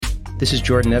This is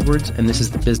Jordan Edwards, and this is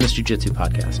the Business Jiu-Jitsu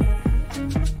Podcast.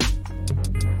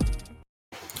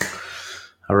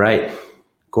 All right.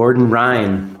 Gordon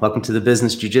Ryan, welcome to the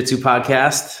Business Jiu-Jitsu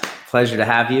Podcast. Pleasure to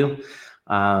have you.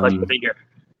 Pleasure to be here.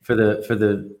 For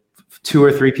the 2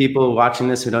 or 3 people watching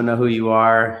this who don't know who you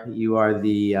are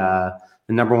the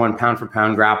number one pound for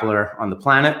pound grappler on the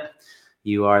planet.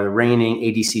 You are the reigning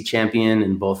ADC champion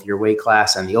in both your weight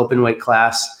class and the open weight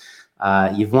class.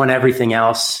 You've won everything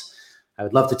else. I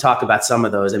would love to talk about some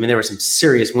of those. I mean, there were some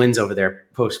serious wins over there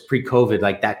pre-COVID,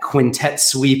 like that quintet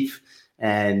sweep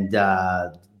and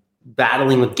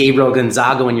battling with Gabriel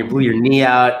Gonzaga when you blew your knee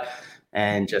out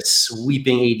and just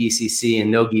sweeping ADCC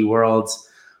and No-Gi Worlds.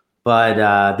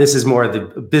 But this is more of the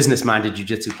business-minded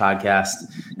jiu-jitsu podcast.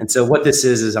 And so what this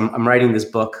is I'm writing this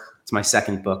book. It's my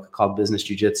second book called Business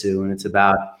Jiu-Jitsu, and it's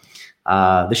about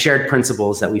the shared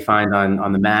principles that we find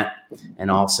on the mat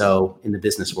and also in the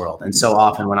business world. And so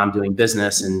often when I'm doing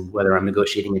business, and whether I'm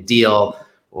negotiating a deal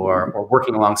or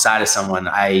working alongside of someone,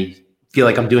 I feel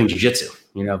like I'm doing jiu-jitsu.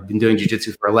 You know, I've been doing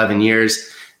jiu-jitsu for 11 years,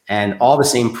 and all the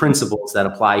same principles that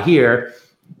apply here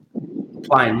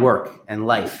apply in work and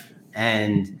life.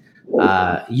 And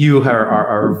you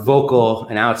are vocal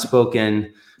and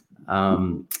outspoken,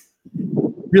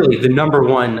 really the number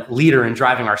one leader in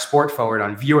driving our sport forward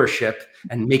on viewership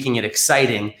and making it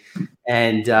exciting.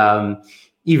 And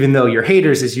even though your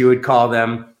haters, as you would call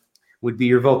them, would be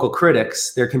your vocal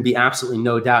critics, there can be absolutely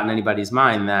no doubt in anybody's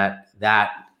mind that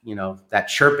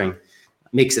chirping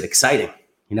makes it exciting.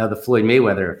 You know, the Floyd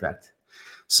Mayweather effect.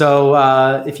 So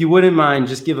if you wouldn't mind,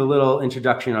 just give a little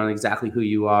introduction on exactly who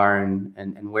you are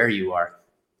and where you are.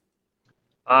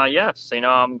 Yes,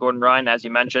 I'm Gordon Ryan, as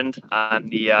you mentioned. I'm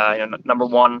the number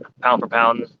one pound for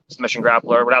pound submission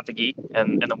grappler without the gi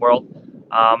in the world.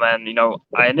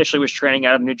 I initially was training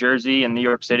out of New Jersey and New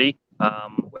York City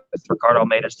with Ricardo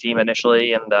Almeida's team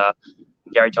initially, and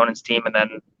Gary Tonen's team, and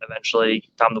then eventually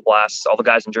Tom DeBlas, all the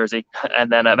guys in Jersey. And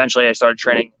then eventually I started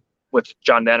training with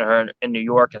John Danaher in New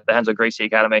York at the Renzo Gracie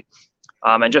Academy.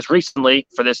 And just recently,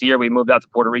 for this year, we moved out to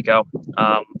Puerto Rico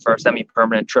for a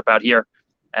semi-permanent trip out here.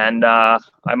 And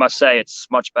I must say, it's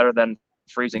much better than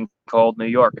freezing cold New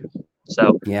York.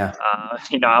 So, yeah,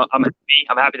 I'm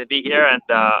happy to be here, and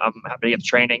I'm happy to get the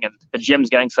training. And the gym's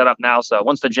getting set up now. So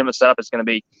once the gym is set up, it's gonna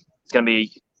be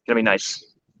nice.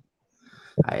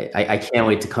 I can't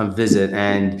wait to come visit.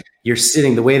 And you're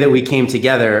sitting the way that we came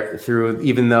together through,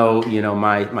 even though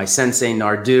my sensei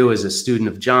Nardu is a student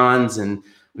of John's, and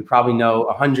we probably know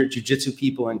 100 jiu-jitsu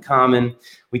people in common.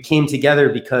 We came together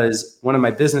because one of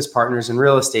my business partners in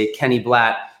real estate, Kenny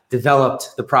Blatt,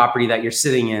 developed the property that you're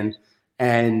sitting in.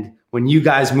 And when you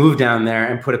guys moved down there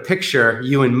and put a picture,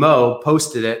 you and Mo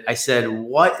posted it, I said,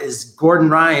 "What is Gordon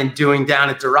Ryan doing down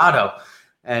at Dorado?"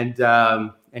 And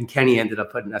Kenny ended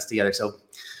up putting us together. So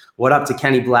what up to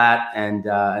Kenny Blatt and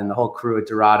the whole crew at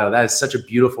Dorado? That is such a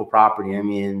beautiful property. I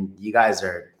mean, you guys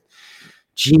are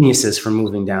geniuses for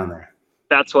moving down there.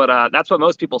 That's what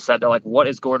most people said. They're like, "What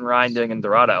is Gordon Ryan doing in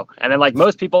Dorado?" And then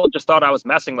most people just thought I was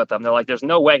messing with them. They're like, "There's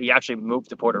no way he actually moved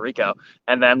to Puerto Rico."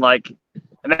 And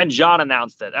then John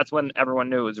announced it. That's when everyone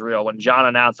knew it was real. When John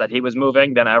announced that he was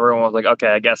moving, then everyone was like, "Okay,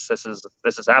 I guess this is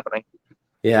happening."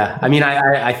 Yeah, I mean,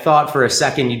 I thought for a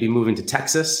second you'd be moving to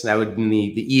Texas. That would have been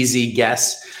the easy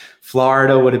guess.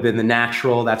 Florida would have been the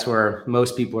natural. That's where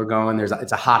most people are going.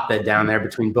 It's a hotbed down there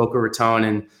between Boca Raton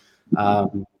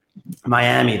and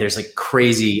Miami. There's like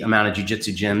crazy amount of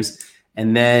jiu-jitsu gyms.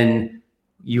 And then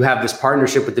you have this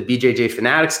partnership with the BJJ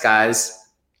Fanatics guys.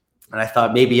 And I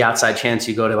thought maybe outside chance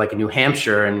you go to like a New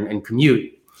Hampshire and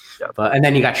commute. Yep. And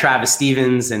then you got Travis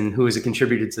Stevens, and who is a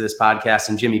contributor to this podcast,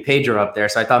 and Jimmy Pedro up there.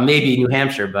 So I thought maybe New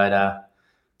Hampshire, but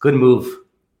good move.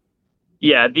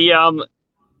 Yeah, the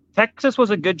Texas was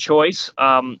a good choice.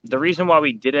 The reason why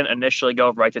we didn't initially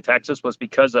go right to Texas was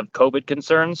because of COVID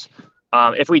concerns.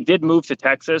 If we did move to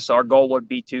Texas, our goal would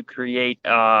be to create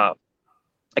a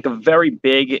very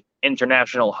big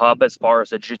international hub as far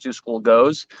as the jiu-jitsu school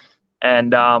goes.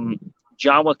 And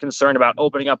John was concerned about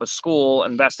opening up a school,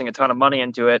 investing a ton of money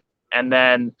into it, and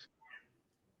then,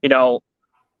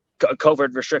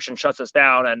 COVID restriction shuts us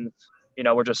down, and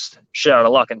we're just shit out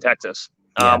of luck in Texas.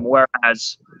 Yeah.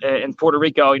 Whereas in Puerto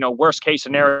Rico, worst case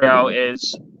scenario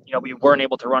is we weren't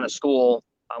able to run a school,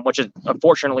 which is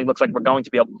unfortunately looks like we're going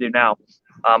to be able to do now.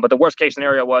 But the worst case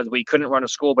scenario was we couldn't run a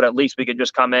school, but at least we could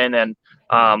just come in and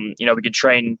we could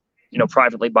train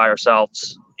privately by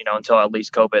ourselves until at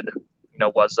least COVID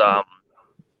was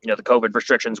the COVID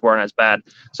restrictions weren't as bad.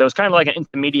 So it's kind of like an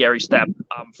intermediary step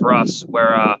for us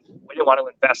where we didn't want to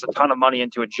invest a ton of money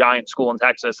into a giant school in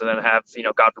Texas and then have,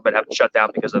 God forbid, have it shut down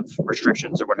because of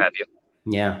restrictions or what have you.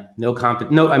 Yeah, no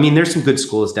comp. No, I mean, there's some good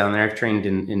schools down there. I've trained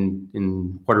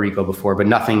in Puerto Rico before, but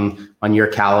nothing on your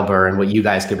caliber and what you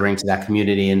guys could bring to that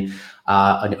community. And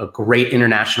a great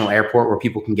international airport where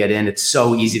people can get in. It's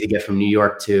so easy to get from New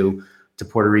York to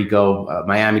Puerto Rico,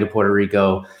 Miami to Puerto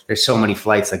Rico. There's so many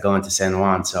flights that go into San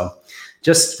Juan. So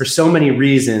just for so many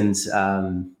reasons,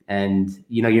 and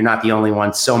you're not the only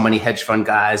one. So many hedge fund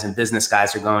guys and business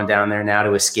guys are going down there now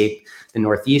to escape the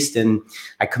Northeast, and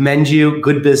I commend you.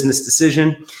 Good business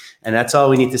decision, and that's all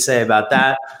we need to say about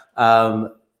that.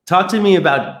 Talk to me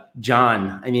about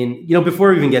John. I mean, before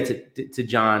we even get to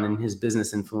John and his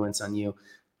business influence on you,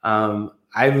 I'm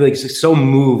like so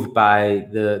moved by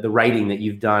the writing that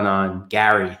you've done on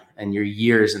Gary and your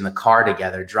years in the car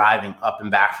together, driving up and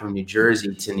back from New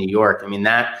Jersey to New York. I mean,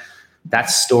 that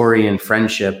story and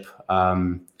friendship,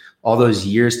 all those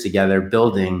years together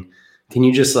building. Can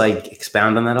you just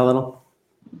expound on that a little?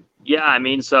 Yeah, I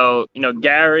mean, so,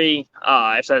 Gary,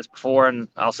 I've said this before and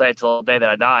I'll say it till the day that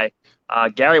I die.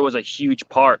 Gary was a huge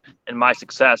part in my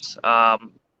success.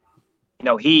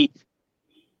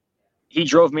 He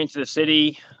drove me into the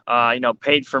city,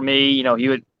 paid for me.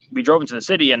 We drove into the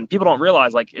city, and people don't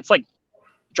realize, it's like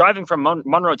driving from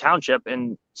Monroe Township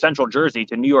in central Jersey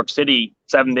to New York City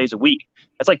 7 days a week.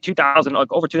 It's like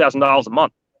over $2,000 a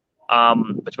month,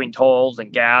 between tolls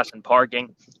and gas and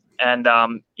parking. And,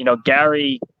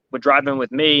 Gary would drive in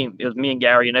with me. It was me and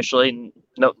Gary initially, and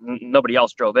nobody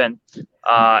else drove in.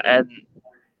 I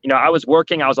was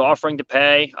working. I was offering to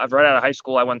pay. Right out of high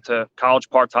school, I went to college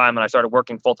part-time, and I started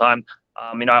working full-time.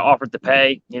 I offered to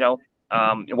pay,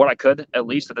 what I could, at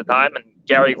least at the time. And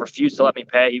Gary refused to let me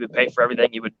pay. He would pay for everything.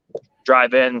 He would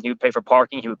drive in. He would pay for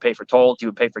parking. He would pay for tolls. He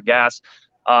would pay for gas.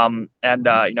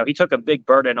 He took a big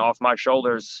burden off my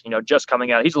shoulders, just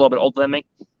coming out. He's a little bit older than me.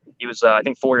 He was, I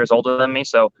think, 4 years older than me.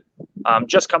 So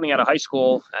just coming out of high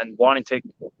school and wanting to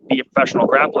be a professional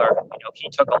grappler, he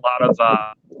took a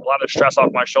lot of stress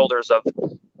off my shoulders of,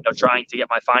 trying to get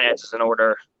my finances in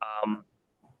order.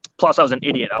 Plus, I was an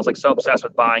idiot. I was so obsessed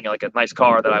with buying a nice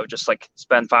car that I would just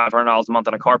spend $500 a month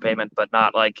on a car payment, but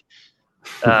not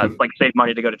save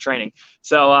money to go to training.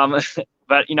 So,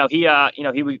 but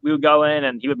we would go in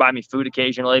and he would buy me food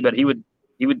occasionally, but he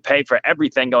would pay for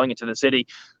everything going into the city.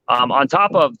 On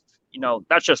top of,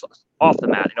 that's just off the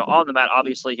mat. On the mat,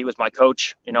 obviously, he was my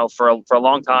coach, for a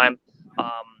long time.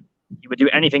 He would do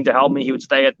anything to help me. He would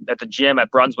stay at the gym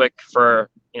at Brunswick for,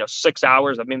 6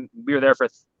 hours. I mean, we were there for,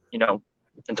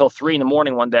 until 3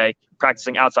 a.m. one day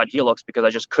practicing outside heel hooks because I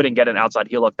just couldn't get an outside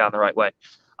heel hook down the right way.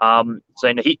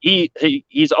 So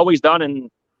he's always done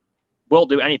and will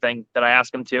do anything that I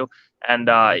ask him to. And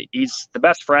he's the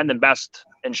best friend and best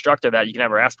instructor that you can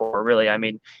ever ask for, really. I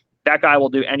mean, that guy will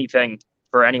do anything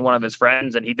for any one of his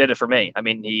friends, and he did it for me. I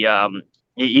mean,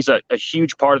 he's a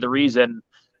huge part of the reason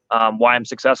why I'm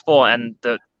successful, and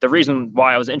the reason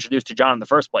why I was introduced to John in the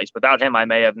first place. Without him, I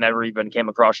may have never even came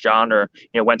across John or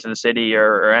went to the city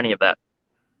or any of that.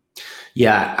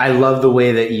 Yeah, I love the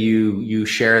way that you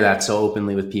share that so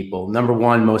openly with people. Number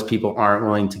one, most people aren't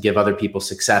willing to give other people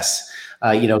success.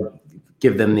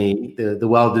 Give them the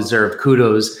well-deserved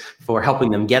kudos for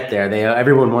helping them get there.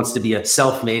 Everyone wants to be a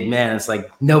self-made man. It's like,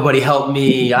 nobody helped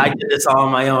me. I did this all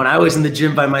on my own. I was in the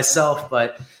gym by myself.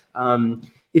 But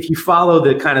if you follow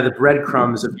the kind of the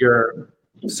breadcrumbs of your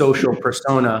social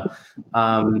persona,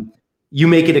 you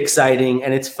make it exciting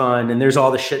and it's fun and there's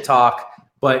all the shit talk,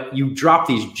 but you drop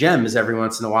these gems every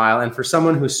once in a while. And for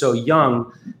someone who's so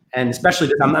young, and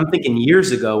especially I'm thinking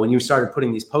years ago when you started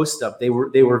putting these posts up, they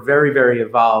were very, very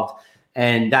evolved.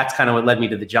 And that's kind of what led me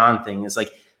to the John thing. Is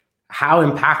how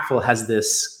impactful has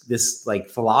this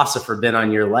philosopher been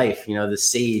on your life? The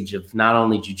sage of not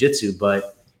only jiu-jitsu,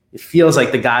 but it feels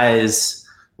like the guy is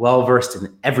well-versed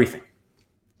in everything.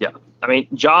 Yeah. I mean,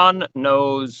 John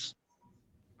knows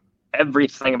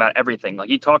everything about everything.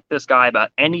 You talk to this guy about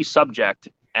any subject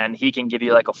and he can give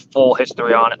you a full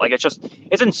history on it.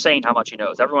 It's insane how much he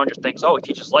knows. Everyone just thinks, oh, he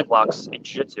teaches leg locks in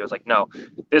jiu-jitsu. It's no,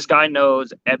 this guy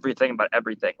knows everything about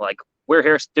everything. We're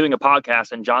here doing a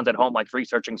podcast and John's at home,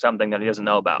 researching something that he doesn't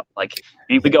know about.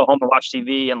 We go home and watch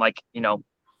TV and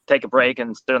take a break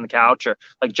and sit on the couch, or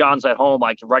John's at home,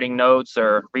 writing notes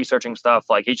or researching stuff.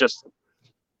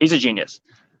 He's a genius.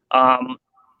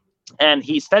 And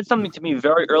he said something to me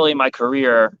very early in my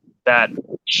career that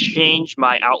changed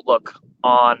my outlook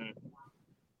on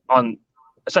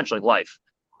essentially life.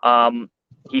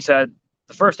 He said,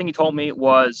 the first thing he told me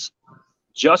was,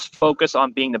 just focus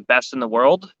on being the best in the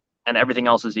world and everything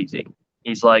else is easy.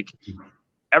 He's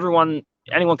anyone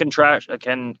can trash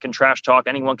talk.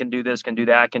 Anyone can do this, can do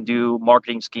that, can do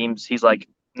marketing schemes. He's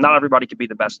not everybody can be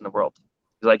the best in the world.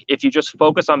 Like, if you just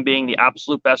focus on being the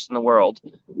absolute best in the world,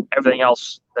 everything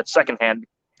else that's secondhand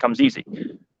comes easy.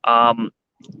 And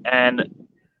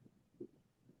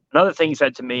another thing he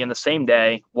said to me in the same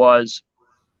day was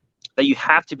that you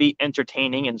have to be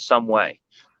entertaining in some way.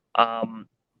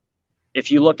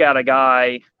 If you look at a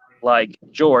guy like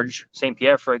George St.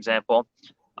 Pierre, for example,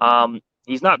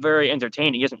 he's not very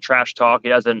entertaining. He doesn't trash talk. He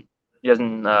doesn't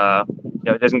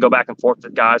go back and forth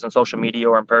with guys on social media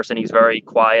or in person. He's very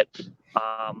quiet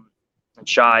and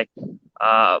shy.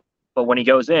 But when he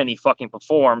goes in, he fucking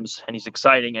performs, and he's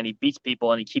exciting, and he beats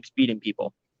people, and he keeps beating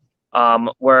people.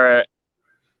 Where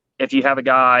if you have a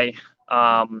guy,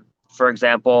 for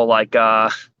example, like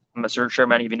I'm sure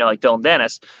many of you know, like Dylan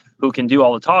Dennis, who can do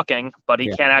all the talking, but he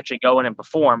can't actually go in and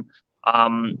perform.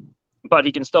 But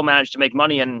he can still manage to make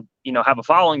money and, you know, have a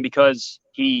following because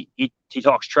he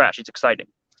talks trash. It's exciting.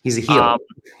 He's a heel.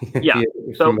 Yeah.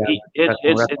 So his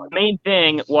main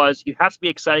thing was you have to be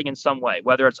exciting in some way,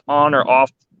 whether it's on or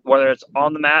off, whether it's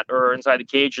on the mat or inside the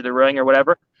cage or the ring or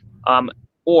whatever,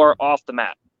 or off the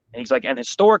mat. And he's like, and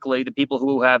historically, the people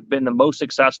who have been the most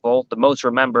successful, the most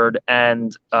remembered,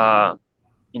 and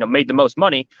made the most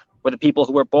money were the people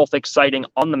who were both exciting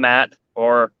on the mat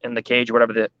or in the cage, or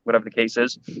whatever the case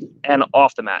is, and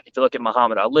off the mat. If you look at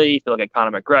Muhammad Ali, if you look at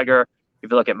Conor McGregor, if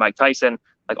you look at Mike Tyson,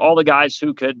 like all the guys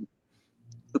who could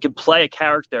play a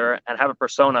character and have a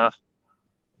persona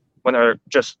when they're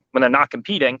not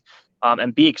competing,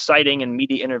 and be exciting in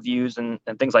media interviews and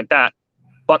things like that,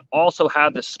 but also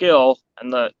have the skill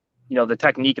and the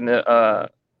technique and the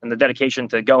dedication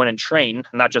to go in and train,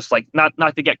 not just like not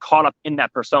to get caught up in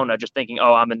that persona, just thinking,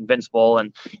 oh, I'm invincible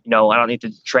and I don't need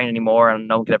to train anymore and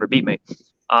no one could ever beat me.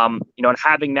 And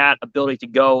having that ability to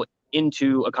go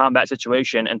into a combat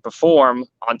situation and perform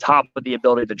on top of the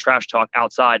ability to trash talk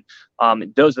outside,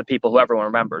 those are the people who everyone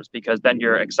remembers, because then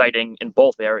you're exciting in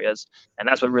both areas, and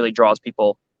that's what really draws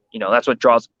people. That's what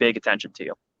draws big attention to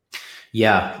you.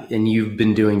 Yeah, and you've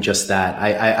been doing just that.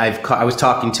 I was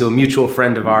talking to a mutual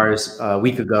friend of ours a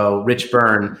week ago, Rich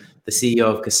Byrne, the CEO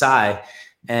of Kasai,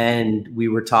 and we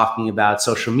were talking about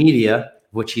social media,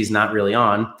 which he's not really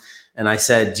on. And I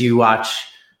said, "Do you watch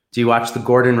the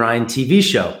Gordon Ryan TV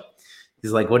show?"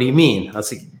 He's like, "What do you mean?" I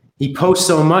was like, "He posts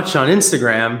so much on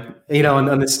Instagram,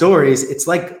 on the stories. It's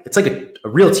like a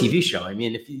real TV show. I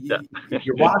mean, if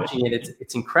you're watching it,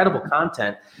 it's incredible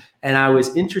content." And I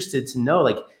was interested to know,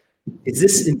 like,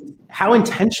 how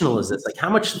intentional is this? Like, how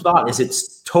much thought is it?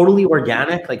 Totally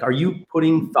organic? Like, are you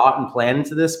putting thought and plan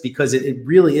into this? Because it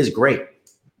really is great.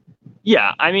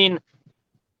 Yeah. I mean,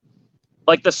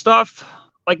 like the stuff,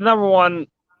 like the number one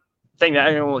thing that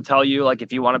anyone will tell you, like,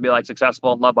 if you want to be like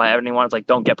successful and loved by anyone, it's like,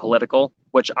 don't get political,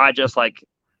 which I just like,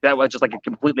 that was just like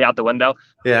completely out the window.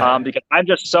 Yeah. Because I'm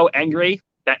just so angry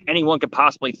that anyone could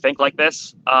possibly think like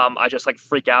this. I just like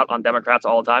freak out on Democrats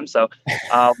all the time. So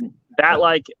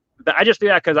I just do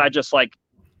that because I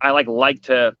like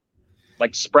to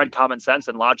spread common sense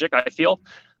and logic, I feel.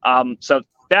 So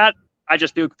that I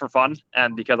just do for fun,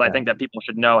 and because I think that people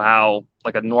should know how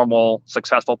like a normal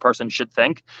successful person should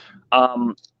think.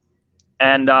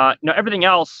 Everything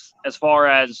else as far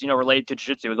as related to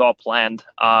jiu-jitsu is all planned.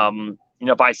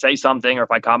 If I say something, or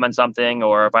if I comment something,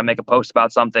 or if I make a post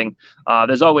about something,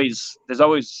 there's always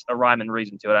a rhyme and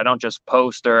reason to it. I don't just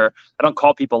post, or I don't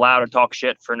call people out or talk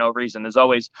shit for no reason.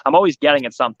 I'm always getting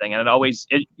at something, and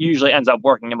it usually ends up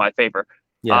working in my favor.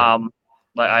 Yeah.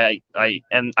 I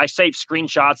save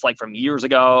screenshots like from years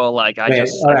ago. Like I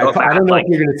don't know if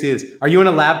you're gonna see this. Are you on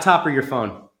a laptop or your phone?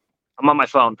 I'm on my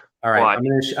phone. All right. Why?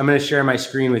 I'm gonna share my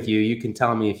screen with you. You can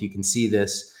tell me if you can see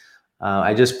this.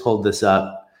 I just pulled this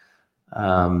up.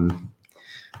 Not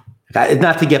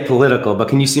to get political, but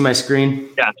can you see my screen?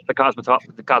 Yeah, the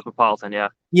Cosmopolitan.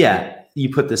 Yeah, you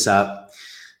put this up,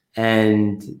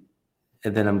 and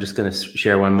then I'm just going to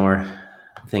share one more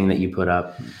thing that you put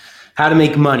up. How to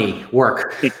make money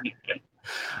work.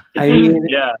 I mean,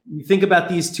 you think about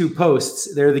these two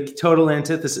posts; they're the total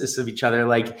antithesis of each other.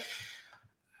 Like,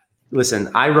 listen,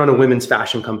 I run a women's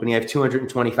fashion company. I have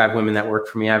 225 women that work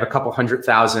for me. I have a couple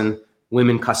 100,000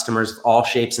 women customers of all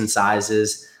shapes and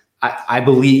sizes. I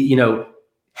believe,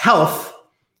 health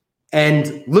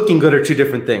and looking good are two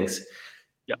different things.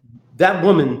 Yeah. That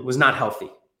woman was not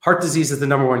healthy. Heart disease is the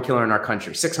number one killer in our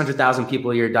country. 600,000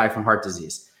 people a year die from heart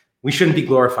disease. We shouldn't be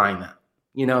glorifying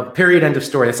that. Period, end of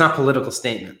story. That's not a political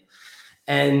statement.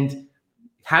 And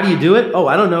how do you do it? Oh,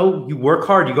 I don't know. You work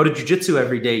hard. You go to jiu-jitsu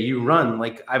every day. You run.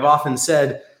 Like I've often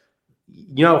said,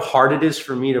 how hard it is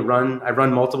for me to run. I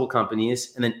run multiple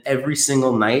companies, and then every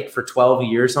single night for 12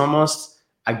 years almost,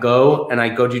 I go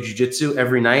do jiu-jitsu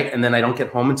every night, and then I don't get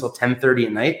home until 10:30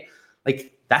 at night.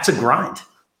 Like that's a grind.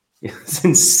 It's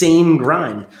insane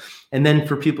grind. And then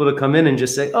for people to come in and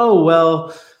just say, oh,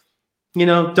 well,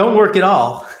 don't work at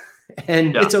all.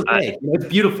 And it's okay. It's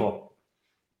beautiful.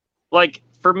 Like,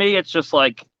 for me, it's just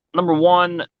like, number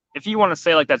one, if you want to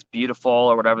say like that's beautiful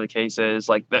or whatever the case is,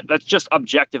 like that's just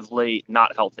objectively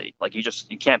not healthy. Like you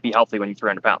can't be healthy when you're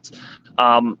 300 pounds,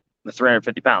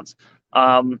 350 pounds.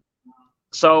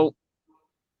 So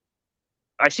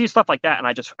I see stuff like that and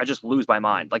I just lose my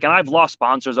mind. Like, and I've lost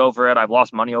sponsors over it. I've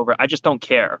lost money over it. I just don't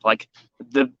care. Like,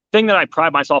 the thing that I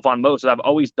pride myself on most is I've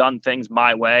always done things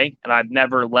my way, and I've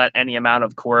never let any amount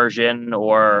of coercion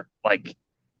or like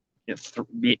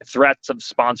threats of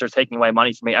sponsors taking away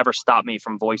money from me ever stop me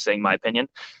from voicing my opinion.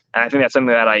 And I think that's something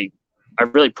that I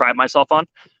really pride myself on.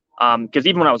 Because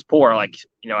even when I was poor, like,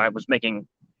 I was making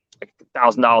like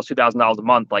 $1,000, $2,000 a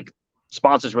month, like,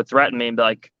 sponsors would threaten me and be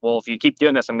like, well, if you keep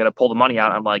doing this, I'm going to pull the money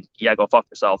out. I'm like, yeah, go fuck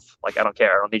yourself. Like, I don't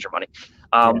care. I don't need your money.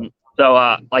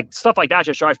 So like stuff like that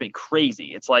just drives me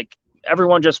crazy. It's like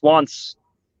everyone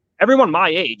my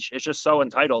age is just so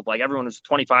entitled. Like, everyone is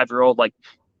 25-year-old. Like,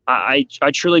 I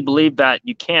truly believe that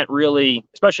you can't really,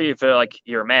 especially if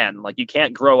you're a man, like, you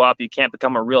can't grow up, you can't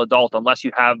become a real adult unless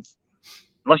you've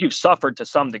suffered to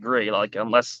some degree. Like,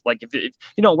 unless, like, if you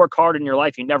don't work hard in your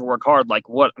life, you never work hard. Like,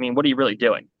 what are you really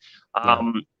doing?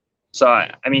 So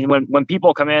I mean, when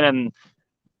people come in and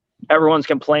everyone's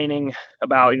complaining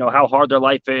about, how hard their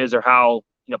life is, or how,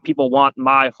 people want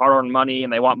my hard-earned money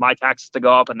and they want my taxes to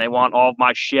go up and they want all of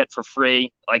my shit for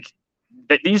free. Like,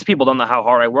 these people don't know how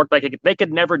hard I work. Like, they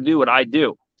could never do what I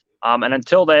do. And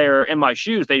until they're in my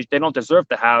shoes, they don't deserve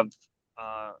to have,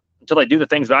 until they do the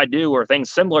things that I do or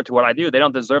things similar to what I do, they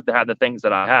don't deserve to have the things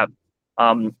that I have.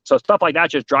 So stuff like that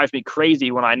just drives me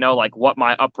crazy when I know, like, what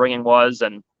my upbringing was,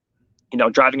 and,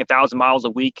 driving 1,000 miles a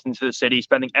week into the city,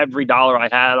 spending every dollar I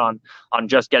had on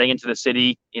just getting into the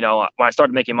city. When I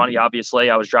started making money, obviously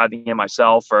I was driving in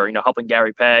myself, or, helping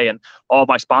Gary pay, and all of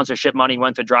my sponsorship money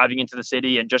went to driving into the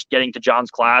city and just getting to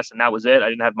John's class. And that was it. I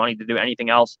didn't have money to do anything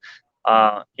else.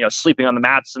 Sleeping on the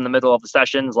mats in the middle of the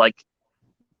sessions. Like,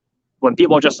 when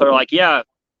people just are like, yeah,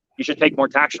 you should take more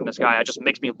tax from this guy, it just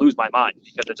makes me lose my mind,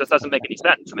 because it just doesn't make any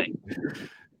sense to me.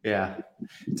 Yeah.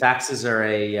 Taxes are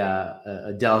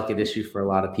a delicate issue for a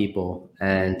lot of people.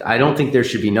 And I don't think there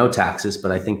should be no taxes,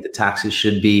 but I think the taxes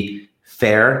should be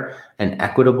fair and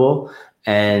equitable,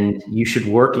 and you should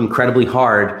work incredibly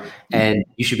hard, and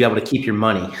you should be able to keep your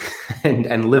money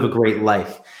and live a great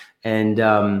life. And,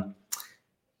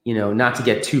 not to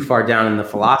get too far down in the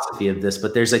philosophy of this,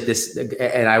 but there's like this,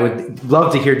 and I would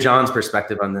love to hear John's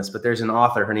perspective on this, but there's an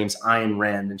author, her name's Ayn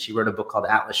Rand, and she wrote a book called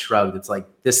Atlas Shrugged. It's like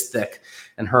this thick,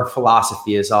 and her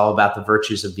philosophy is all about the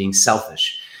virtues of being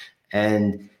selfish.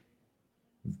 And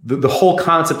the whole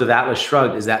concept of Atlas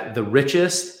Shrugged is that the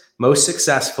richest, most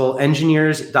successful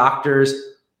engineers, doctors,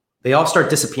 they all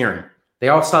start disappearing. They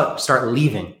all start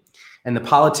leaving. And the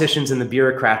politicians and the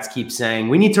bureaucrats keep saying,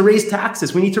 we need to raise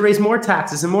taxes. We need to raise more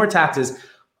taxes and more taxes.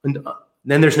 And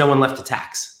then there's no one left to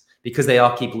tax, because they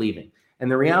all keep leaving. And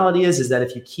the reality is that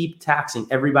if you keep taxing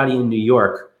everybody in New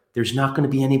York, there's not going to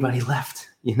be anybody left.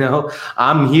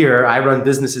 I'm here. I run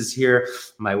businesses here.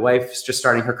 My wife's just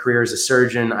starting her career as a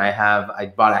surgeon.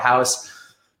 I bought a house,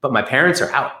 but my parents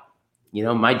are out.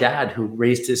 My dad, who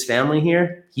raised his family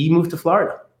here, he moved to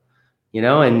Florida,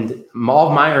 and all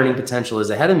of my earning potential is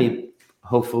ahead of me,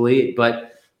 hopefully.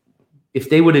 But if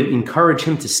they would encourage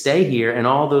him to stay here, and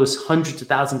all those hundreds of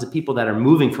thousands of people that are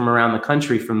moving from around the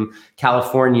country, from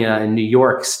California and New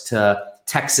York's to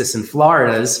Texas and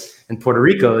Florida's and Puerto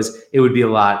Rico's, it would be a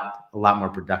lot more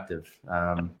productive for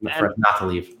us not to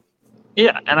leave.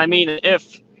 Yeah. And I mean,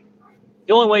 if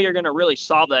the only way you're going to really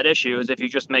solve that issue is if you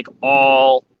just make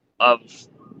all of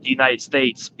the United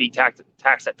States be taxed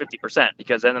at 50%,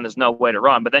 because then there's no way to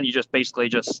run. But then you're just basically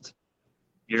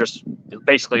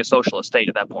a socialist state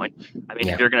at that point. I mean,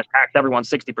 if you're going to tax everyone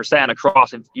 60%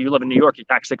 across, if you live in New York, you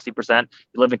tax 60%.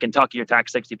 You live in Kentucky, you're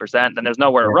taxed 60%. Then there's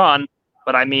nowhere to run.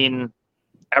 But I mean,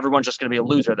 everyone's just going to be a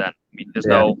loser then. I mean, there's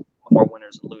no more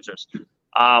winners and losers.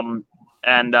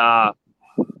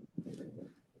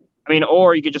 I mean,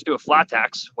 or you could just do a flat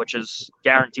tax, which is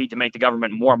guaranteed to make the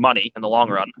government more money in the long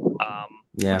run,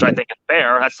 which I think is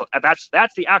fair. That's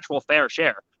the actual fair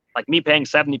share. Like, me paying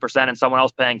 70% and someone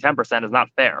else paying 10% is not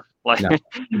fair. Like, no,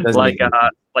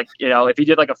 if you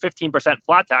did like a 15%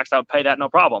 flat tax, I would pay that no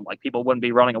problem. Like, people wouldn't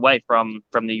be running away from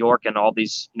New York and all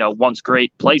these, once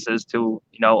great places to,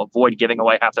 avoid giving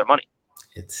away half their money.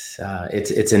 It's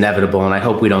inevitable, and I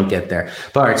hope we don't get there.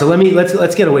 But all right, so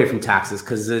let's get away from taxes,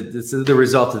 because it's the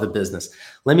result of the business.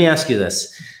 Let me ask you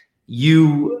this.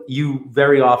 you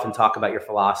very often talk about your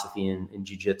philosophy in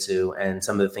jiu-jitsu and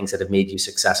some of the things that have made you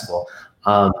successful.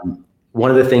 One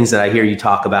of the things that I hear you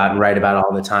talk about and write about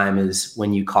all the time is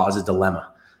when you cause a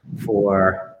dilemma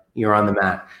for you're on the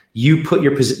mat. You put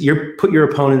your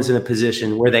opponents in a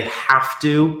position where they have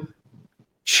to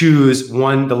choose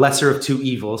the lesser of two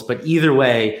evils, but either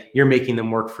way, you're making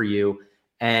them work for you.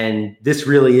 And this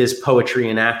really is poetry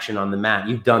in action on the mat.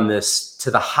 You've done this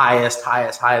to the highest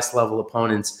level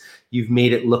opponents. You've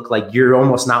made it look like you're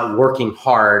almost not working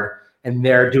hard and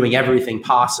they're doing everything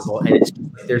possible. And it's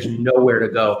just like there's nowhere to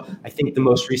go. I think the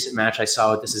most recent match I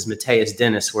saw with this is Mateus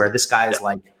Dennis, where this guy is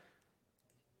like,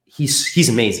 he's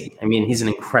amazing. I mean, he's an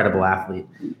incredible athlete.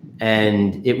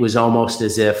 And it was almost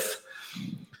as if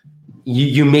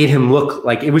you made him look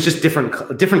like it was just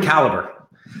different caliber.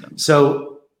 So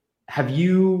have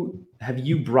you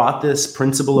brought this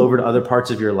principle over to other parts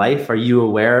of your life? Are you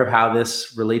aware of how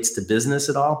this relates to business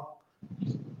at all?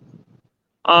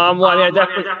 Well, I mean,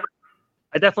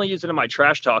 I definitely use it in my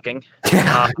trash talking.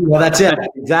 Well, that's it.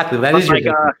 Exactly. That is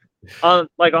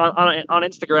like on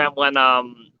Instagram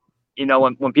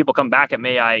when people come back at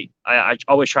me, I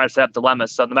always try to set up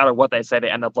dilemmas. So no matter what they say, they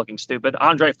end up looking stupid.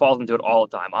 Andre falls into it all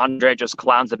the time. Andre just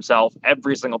clowns himself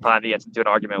every single time he gets into an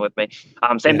argument with me.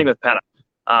 Same thing with Penna.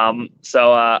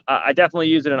 So I definitely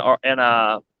use it in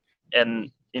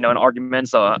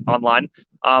arguments online.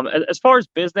 As far as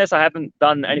business, I haven't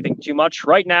done anything too much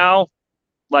right now.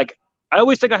 Like I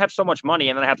always think I have so much money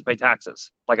and then I have to pay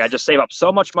taxes. Like I just save up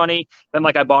so much money. Then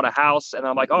like I bought a house and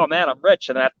I'm like, oh man, I'm rich.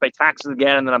 And then I have to pay taxes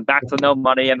again. And then I'm back to no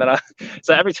money. And then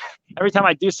so every time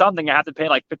I do something, I have to pay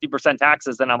like 50%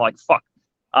 taxes. And I'm like, fuck.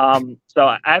 So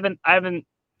I haven't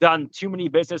done too many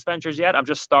business ventures yet. I'm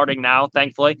just starting now,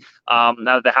 thankfully. Now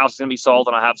that the house is going to be sold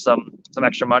and I have some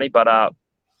extra money, but I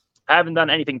haven't done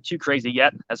anything too crazy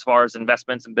yet as far as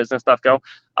investments and business stuff go.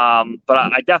 But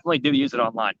I definitely do use it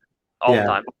online all the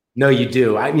time. No, you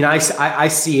do. I mean, I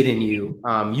see it in you.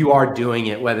 You are doing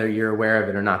it, whether you're aware of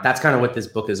it or not. That's kind of what this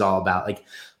book is all about. Like,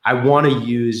 I want to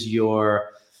use it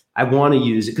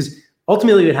because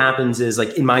ultimately what happens is,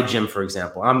 like in my gym, for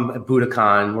example, I'm at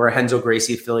Budokan. We're a Renzo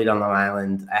Gracie affiliate on Long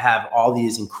Island. I have all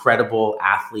these incredible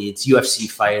athletes, UFC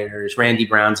fighters, Randy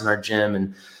Brown's in our gym.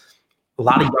 And a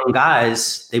lot of young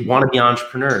guys, they want to be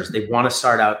entrepreneurs. They want to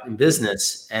start out in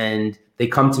business and they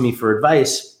come to me for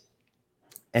advice.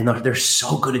 And they're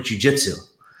so good at jiu-jitsu.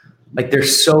 Like they're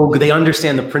so good. They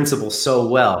understand the principles so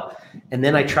well. And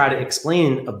then I try to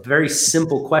explain a very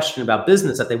simple question about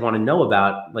business that they want to know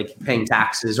about, like paying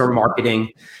taxes or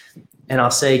marketing. And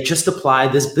I'll say, just apply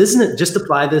this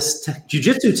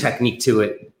jiu-jitsu technique to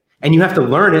it. And you have to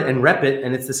learn it and rep it.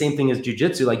 And it's the same thing as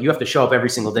jiu-jitsu. Like you have to show up every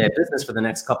single day at business for the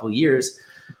next couple of years.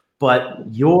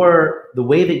 But the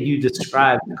way that you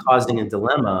describe causing a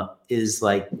dilemma is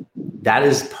like, that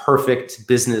is perfect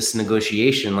business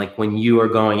negotiation. Like when you are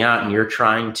going out and you're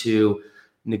trying to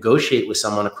negotiate with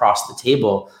someone across the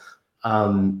table,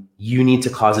 you need to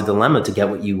cause a dilemma to get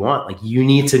what you want. Like you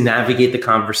need to navigate the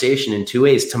conversation in two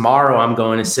ways. Tomorrow I'm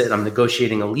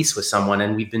negotiating a lease with someone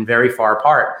and we've been very far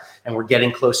apart and we're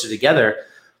getting closer together.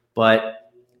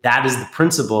 But that is the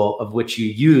principle of which you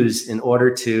use in order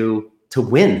to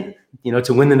win,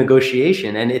 to win the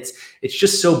negotiation. And it's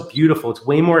just so beautiful. It's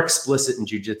way more explicit in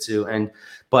jiu-jitsu.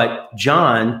 But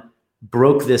John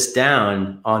broke this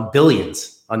down on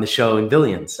Billions, on the show in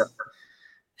Billions.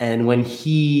 And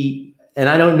and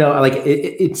I don't know, like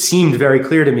it seemed very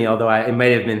clear to me, although it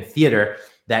might have been theater,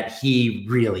 that he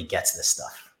really gets this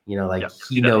stuff.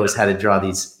 He knows how to draw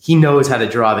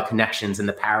the connections and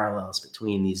the parallels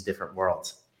between these different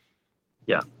worlds.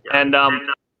 Yeah. And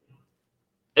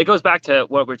it goes back to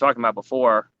what we were talking about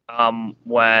before,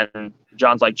 when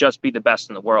John's like, just be the best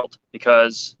in the world,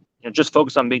 because just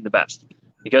focus on being the best.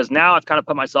 Because now I've kind of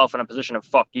put myself in a position of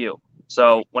fuck you.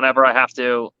 So whenever I have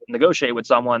to negotiate with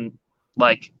someone,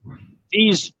 like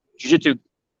these jiu-jitsu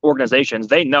organizations,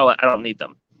 they know I don't need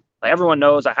them. Like everyone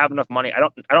knows I have enough money. I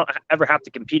don't ever have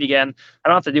to compete again. I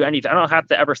don't have to do anything. I don't have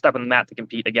to ever step on the mat to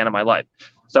compete again in my life.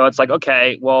 So it's like,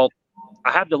 okay, well,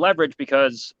 I have the leverage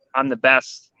because I'm the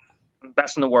best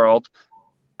in the world.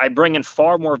 I bring in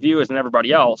far more viewers than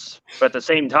everybody else, but at the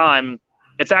same time,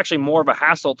 it's actually more of a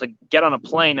hassle to get on a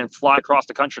plane and fly across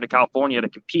the country to California to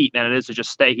compete than it is to just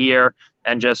stay here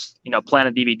and just plan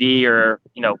a DVD or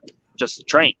just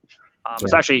train.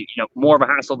 It's actually more of a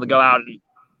hassle to go out and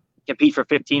compete for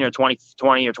 $15 or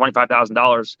 $20 or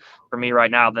 $25,000 for me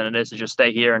right now than it is to just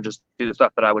stay here and just do the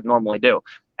stuff that I would normally do.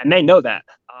 And they know that.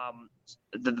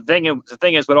 The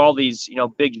thing is with all these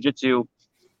big jiu-jitsu,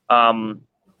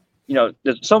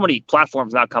 there's so many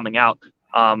platforms now coming out,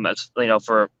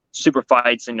 for super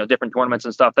fights and different tournaments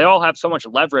and stuff, they all have so much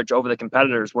leverage over the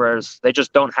competitors, whereas they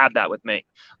just don't have that with me.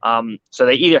 So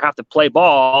they either have to play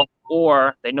ball,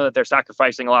 or they know that they're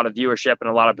sacrificing a lot of viewership and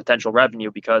a lot of potential revenue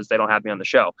because they don't have me on the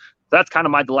show. So that's kind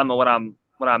of my dilemma when I'm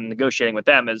negotiating with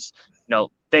them is,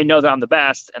 they know that I'm the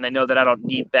best, and they know that I don't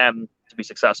need them to be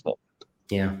successful.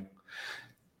 Yeah.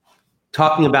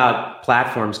 Talking about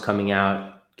platforms coming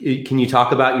out, can you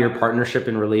talk about your partnership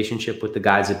and relationship with the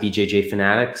guys at BJJ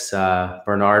Fanatics,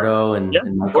 Bernardo and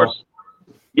Michael? Of course.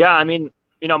 Yeah, I mean,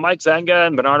 Mike Zenga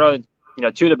and Bernardo,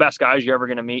 two of the best guys you're ever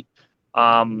going to meet.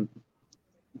 The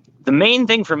main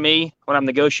thing for me when I'm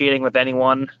negotiating with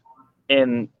anyone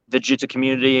in the jiu-jitsu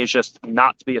community is just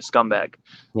not to be a scumbag.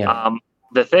 Yeah.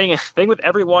 The thing with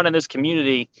everyone in this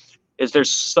community is there's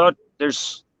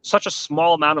such a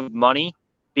small amount of money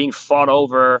being fought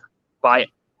over by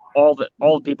all the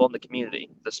people in the community.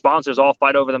 The sponsors all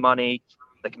fight over the money,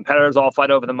 the competitors all fight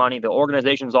over the money, the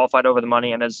organizations all fight over the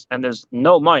money, and there's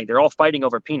no money. They're all fighting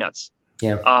over peanuts.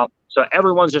 Yeah. So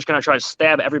everyone's just going to try to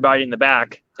stab everybody in the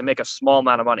back to make a small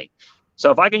amount of money.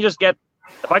 So if I can just get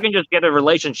a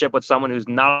relationship with someone who's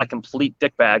not a complete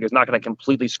dickbag, who's not going to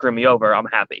completely screw me over, I'm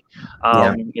happy.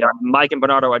 Mike and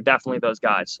Bernardo are definitely those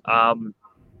guys.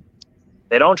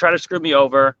 They don't try to screw me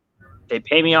over. They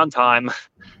pay me on time,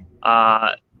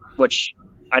 which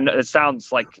I know it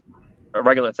sounds like a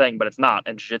regular thing, but it's not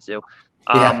in jiu-jitsu.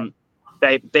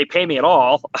 They pay me at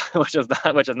all, which is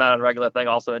not a regular thing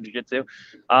also in jiu-jitsu.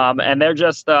 And they're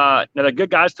just they're good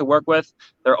guys to work with.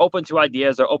 They're open to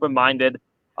ideas. They're open-minded.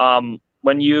 I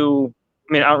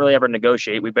don't really ever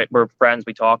negotiate. We're friends.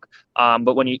 We talk.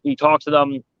 But when you talk to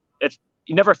them,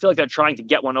 you never feel like they're trying to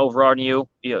get one over on you.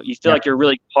 You feel like you're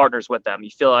really partners with them. You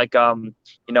feel like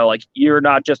like you're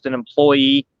not just an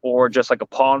employee or just like a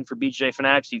pawn for BJJ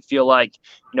Fanatics. You feel like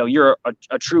you're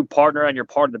a true partner and you're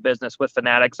part of the business with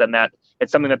Fanatics, and that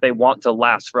it's something that they want to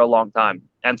last for a long time.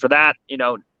 And for that,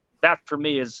 that for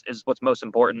me is what's most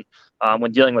important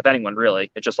when dealing with anyone,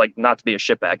 really. It's just like not to be a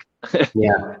shitbag.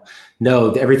 Yeah.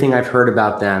 No, everything I've heard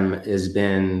about them has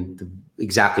been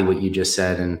exactly what you just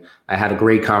said. And I had a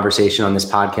great conversation on this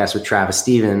podcast with Travis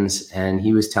Stevens, and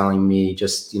he was telling me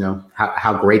just,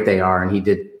 how great they are. And he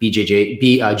did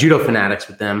Judo Fanatics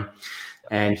with them.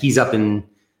 And he's up in,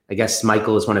 I guess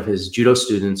Michael is one of his judo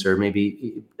students, or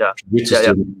maybe jiu-jitsu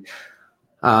student.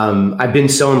 I've been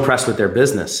so impressed with their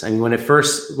business. I mean, when it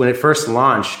first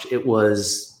launched, it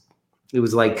was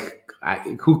like,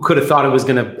 who could have thought it was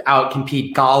going to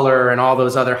outcompete Gawler and all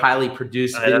those other highly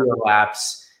produced video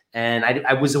apps? And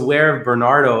I was aware of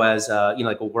Bernardo as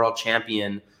like a world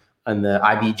champion on the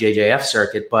IBJJF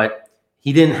circuit, but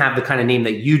he didn't have the kind of name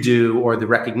that you do, or the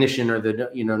recognition, or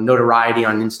the notoriety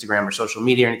on Instagram or social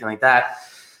media or anything like that.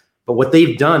 But what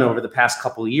they've done over the past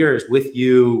couple of years with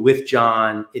you, with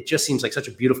John, it just seems like such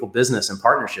a beautiful business and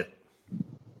partnership.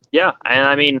 Yeah. And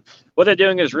I mean, what they're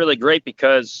doing is really great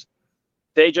because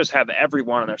they just have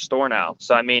everyone in their store now.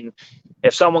 So, I mean,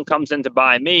 if someone comes in to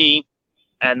buy me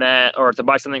or to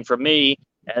buy something from me,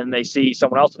 and they see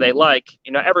someone else that they like,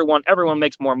 everyone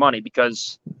makes more money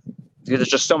because there's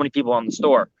just so many people in the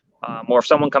store. Or if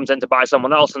someone comes in to buy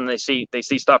someone else and they see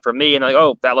stuff from me and they're like,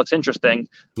 oh, that looks interesting.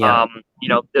 Yeah.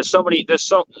 There's so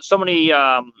many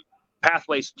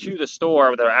pathways to the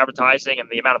store with their advertising and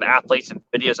the amount of athletes and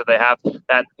videos that they have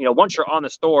that, once you're on the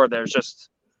store, there's just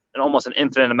almost an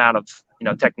infinite amount of,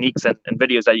 techniques and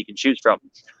videos that you can choose from.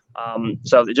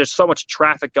 So there's just so much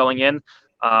traffic going in,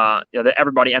 that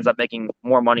everybody ends up making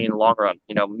more money in the long run.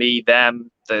 Me,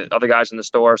 them, the other guys in the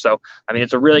store. So, I mean,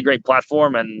 it's a really great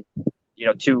platform, and,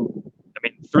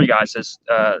 three guys is,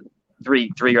 three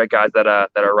great guys that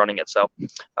are running it. So,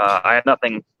 I have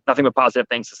nothing but positive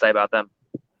things to say about them.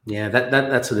 Yeah,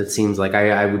 that's what it seems like.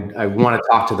 I want to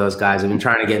talk to those guys. I've been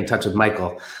trying to get in touch with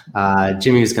Michael.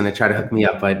 Jimmy was going to try to hook me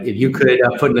up, but if you could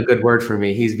put in a good word for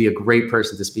me, he'd be a great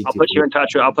person to speak to.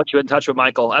 I'll put you in touch with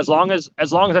Michael. As long as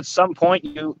at some point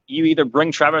you either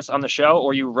bring Travis on the show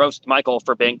or you roast Michael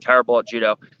for being terrible at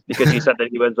judo, because he said that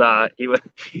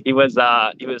he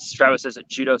was Travis's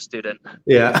judo student.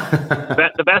 Yeah.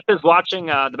 The best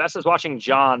is watching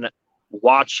John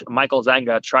watch Michael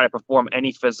Zenga try to perform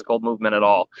any physical movement at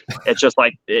all. It's just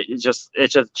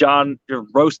John, you're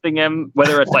roasting him,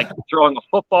 whether it's like throwing a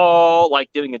football, like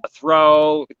doing a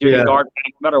throw, doing a guard,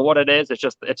 no matter what it is. It's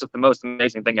just the most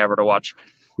amazing thing ever to watch.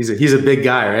 He's a big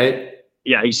guy, right?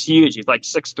 Yeah, he's huge. He's like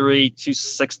 6'3",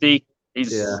 260.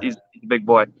 He's a big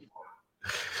boy.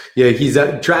 Yeah, he's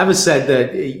Travis said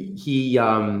that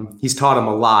he's taught him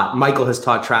a lot. Michael has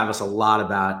taught Travis a lot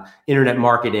about internet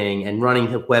marketing and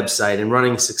running a website and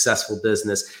running a successful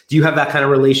business. Do you have that kind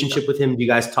of relationship with him? Do you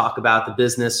guys talk about the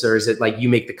business, or is it like you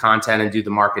make the content and do the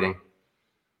marketing?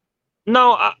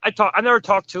 No, I never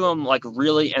talked to him like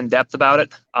really in depth about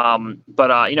it.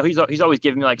 But he's always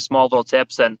giving me like small little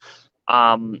tips, and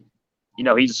um,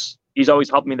 he's always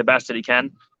helped me the best that he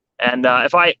can. And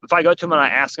if I go to him and I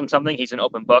ask him something, he's an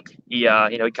open book. He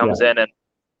Yeah, comes in and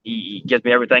he gives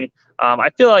me everything. I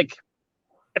feel like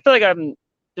I'm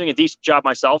doing a decent job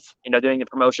myself, doing the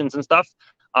promotions and stuff.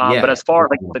 But yeah, as far as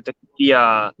like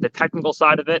the technical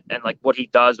side of it and like what he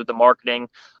does with the marketing,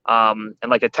 and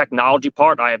like the technology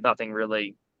part, I have nothing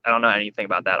really. I don't know anything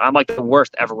about that. I'm like the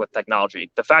worst ever with technology.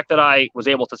 The fact that I was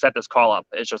able to set this call up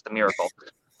is just a miracle.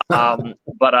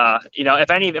 But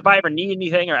if I ever need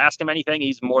anything or ask him anything,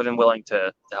 he's more than willing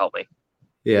to help me.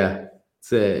 yeah.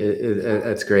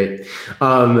 That's great.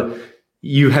 Have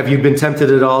you been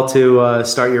tempted at all to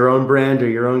start your own brand or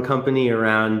your own company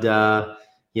around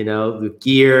the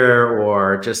gear,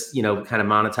 or just kind of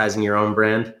monetizing your own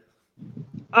brand?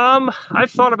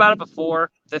 I've thought about it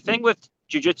before. The thing with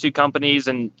jujitsu companies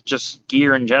and just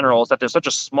gear in general is that there's such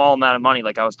a small amount of money,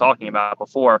 like I was talking about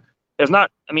before. I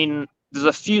mean, there's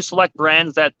a few select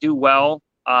brands that do well,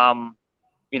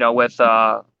 you know, with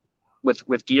uh,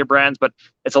 with gear brands, but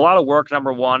it's a lot of work.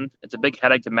 Number one, it's a big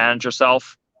headache to manage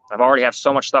yourself. I've already have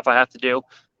so much stuff I have to do,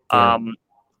 Yeah, um,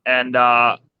 and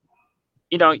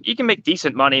you can make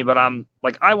decent money, but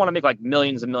I want to make like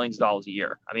millions and millions of dollars a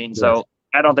year. I mean, yeah, so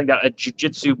I don't think that a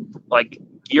jujitsu like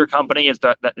gear company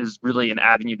that is really an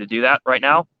avenue to do that right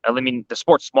now. I mean, the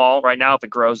sport's small right now. If it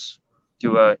grows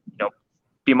to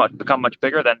become much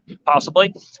bigger, then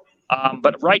possibly.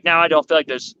 But right now, I don't feel like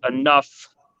there's enough.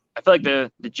 I feel like the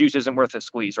juice isn't worth the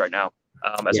squeeze right now.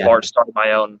 As yeah. far as starting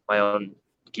my own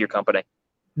gear company.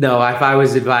 No, if I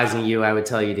was advising you, I would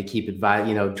tell you to keep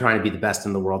trying to be the best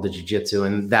in the world of jiu-jitsu,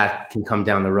 and that can come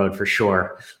down the road for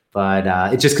sure. But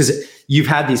it's just because you've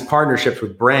had these partnerships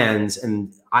with brands,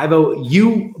 and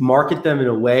you market them in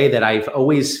a way that I've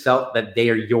always felt that they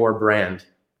are your brand.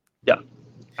 Yeah,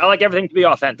 I like everything to be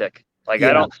authentic. Like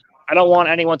Yeah, I don't want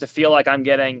anyone to feel like I'm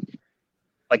getting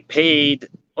like paid,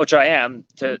 which I am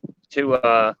to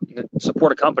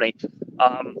support a company.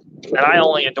 And I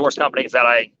only endorse companies that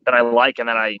I like and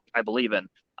that I believe in.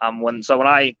 When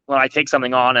I take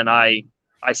something on and I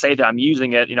say that I'm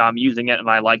using it, I'm using it and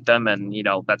I like them, and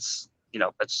that's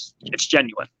it's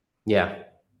genuine. yeah.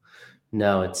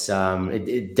 No,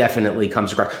 it definitely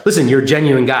comes across. Listen, you're a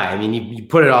genuine guy. I mean, you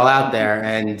put it all out there,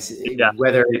 and Yeah,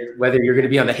 whether you're going to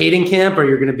be on the hating camp or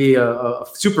you're going to be a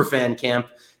super fan camp,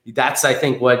 that's I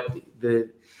think what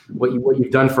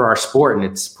you've done for our sport, and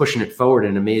it's pushing it forward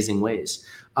in amazing ways.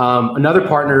 Another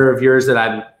partner of yours that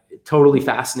I'm totally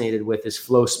fascinated with is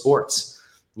Flow Sports.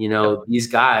 These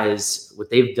guys, what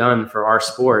they've done for our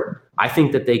sport, I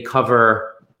think that they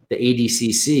cover the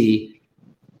ADCC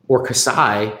or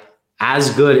Kasai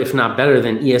as good, if not better,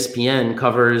 than ESPN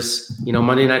covers,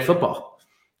 Monday Night Football.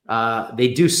 They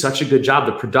do such a good job.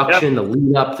 The production, yeah, the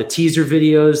lead up, the teaser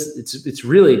videos, it's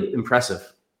really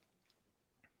impressive.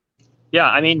 yeah.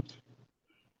 I mean,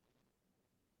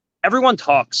 everyone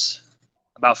talks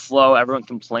about flow. Everyone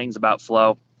complains about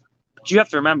flow. But you have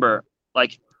to remember,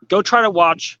 like, go try to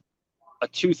watch a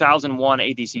 2001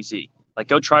 ADCC. Like,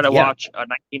 go try to Yeah, watch a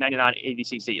 1999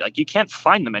 ADCC. Like, you can't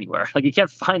find them anywhere. Like, you can't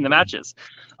find the matches.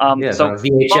 yeah, it's So on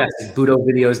VHS, Flow,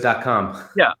 budovideos.com.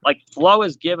 yeah, like Flow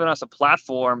has given us a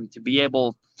platform to be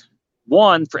able,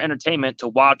 one, for entertainment, to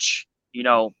watch,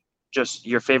 just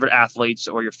your favorite athletes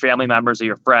or your family members or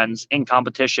your friends in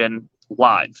competition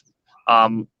live,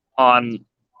 on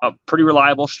a pretty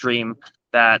reliable stream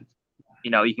that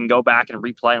you can go back and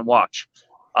replay and watch.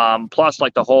 Plus,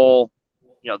 like the whole,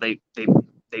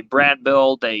 they brand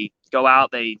build, they go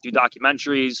out, they do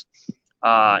documentaries.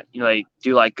 They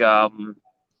do like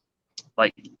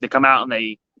they come out and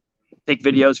they take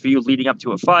videos for you leading up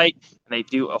to a fight, and they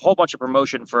do a whole bunch of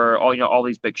promotion for all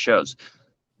these big shows.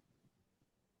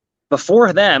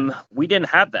 Before them, we didn't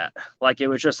have that. Like, it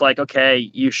was just like, okay,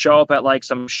 you show up at like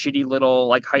some shitty little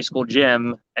like high school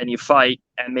gym and you fight,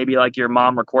 and maybe like your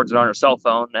mom records it on her cell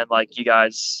phone, and like you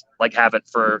guys like have it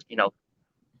for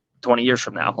 20 years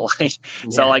from now. Like,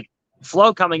 so Yeah, like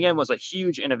Flow coming in was a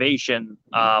huge innovation,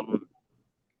 and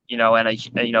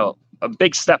a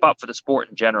big step up for the sport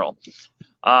in general.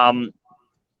 Um,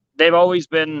 they've always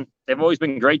been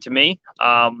great to me.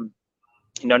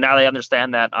 Now they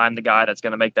understand that I'm the guy that's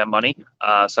going to make that money.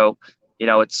 So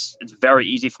it's very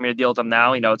easy for me to deal with them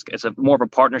now. It's more of a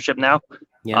partnership now.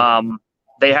 yeah, Um,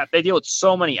 they deal with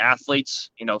so many athletes,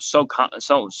 so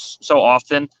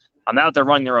often. Now that they're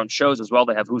running their own shows as well,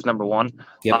 they have Who's Number One.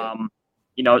 Yep.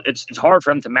 It's hard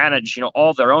for them to manage,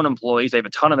 all of their own employees. They have a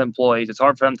ton of employees. It's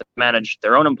hard for them to manage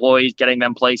their own employees, getting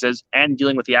them places, and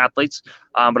dealing with the athletes.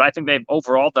 But I think they've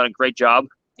overall done a great job,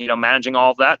 managing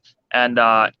all of that. And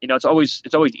it's always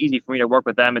easy for me to work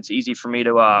with them. It's easy for me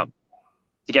to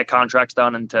get contracts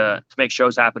done and to make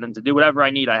shows happen and to do whatever I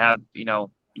need. I have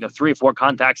 3 or 4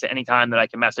 contacts at any time that I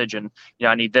can message, and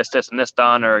I need this, and this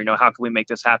done, or how can we make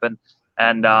this happen?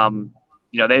 And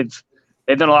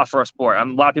they've done a lot for our sport. A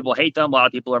lot of people hate them. A lot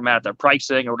of people are mad at their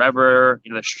pricing or whatever.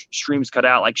 The streams cut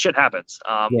out. Like, shit happens.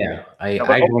 I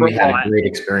only had a great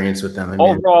experience with them.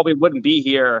 Overall, we wouldn't be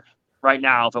here right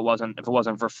now if it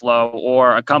wasn't for Flow,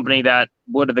 or a company that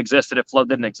would have existed if Flow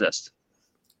didn't exist.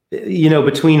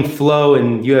 Between Flow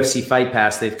and UFC Fight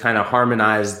Pass, they've kind of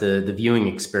harmonized the viewing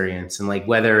experience. And like,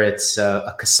 whether it's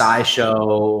a Kasai show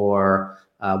or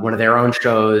one of their own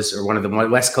shows or one of the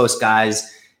West Coast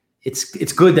guys,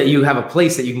 it's good that you have a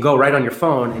place that you can go right on your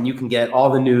phone and you can get all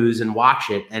the news and watch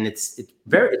it. And it's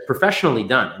very professionally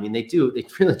done. I mean, they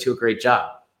really do a great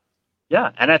job.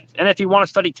 Yeah. And if you want to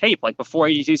study tape, like before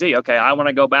ADCC, okay, I want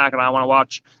to go back and I want to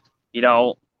watch,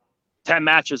 10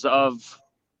 matches of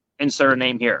insert a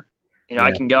name here.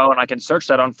 I can go and I can search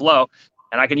that on Flow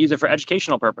and I can use it for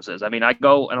educational purposes. I mean, I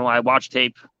go and I watch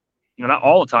tape, not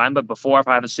all the time, but before, if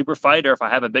I have a super fight or if I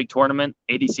have a big tournament,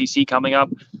 ADCC coming up,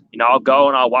 I'll go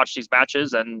and I'll watch these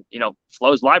matches, and,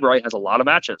 Flow's library has a lot of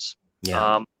matches.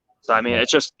 Yeah. So, I mean,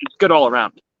 it's good all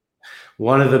around.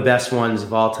 One of the best ones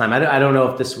of all time. I don't know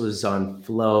if this was on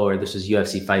Flow or this was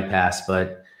UFC Fight Pass,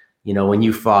 but, when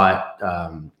you fought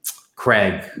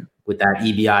Craig with that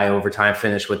EBI overtime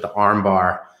finish with the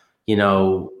armbar,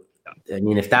 I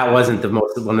mean, if that wasn't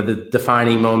one of the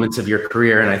defining moments of your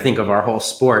career, and I think of our whole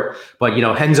sport, but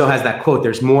Renzo has that quote: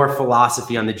 "There's more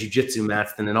philosophy on the jiu-jitsu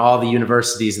mats than in all the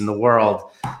universities in the world."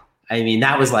 I mean,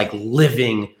 that was like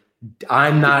living.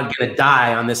 I'm not gonna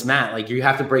die on this mat. Like, you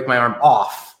have to break my arm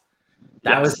off.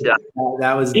 That was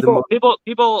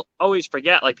people always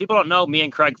forget. Like, people don't know me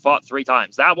and Craig fought 3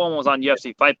 times. That one was on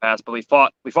UFC Fight Pass, but we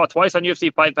fought twice on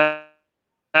UFC Fight Pass,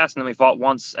 and then we fought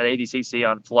once at ADCC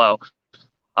on Flow.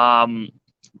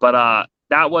 But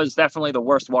that was definitely the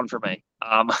worst one for me.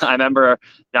 I remember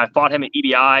I fought him at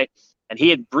EBI, and he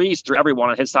had breezed through everyone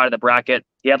on his side of the bracket.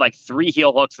 He had like 3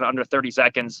 heel hooks in under 30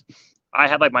 seconds. I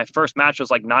had my first match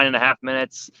was like 9.5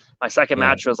 minutes. My second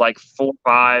match was like 4 or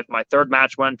 5. My third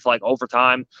match went to like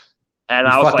overtime, and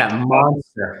I was like, that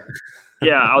monster.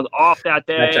 Yeah, I was off that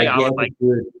day. I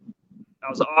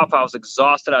was off. I was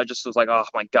exhausted. I just was like, oh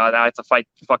my God, I have to fight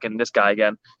fucking this guy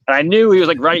again. And I knew he was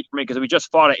like ready for me because we just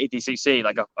fought at ADCC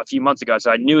like a few months ago. So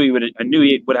I knew he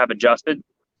would have adjusted.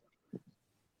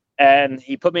 And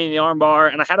he put me in the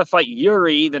armbar, and I had to fight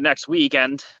Yuri the next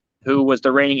weekend, who was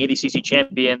the reigning ADCC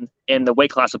champion in the weight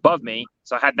class above me.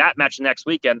 So I had that match next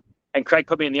weekend, and Craig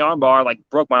put me in the armbar, like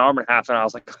broke my arm in half, and I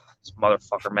was like, this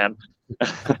motherfucker, man.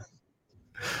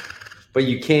 But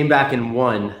you came back and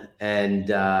won and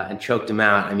choked him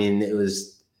out. I mean,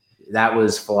 that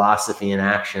was philosophy in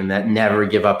action, that never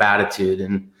give up attitude.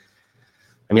 And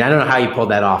I mean, I don't know how you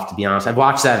pulled that off, to be honest. I've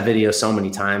watched that video so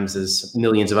many times, as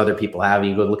millions of other people have.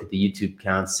 You go look at the YouTube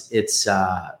counts. It's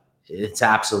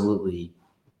absolutely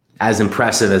as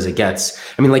impressive as it gets.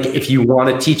 I mean, like, if you want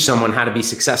to teach someone how to be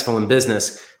successful in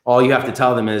business, all you have to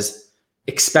tell them is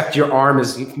expect your arm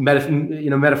is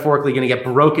metaphorically going to get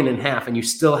broken in half, and you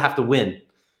still have to win.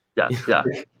 Yeah. You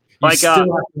still have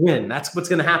to win. That's what's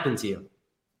going to happen to you.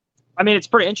 I mean, it's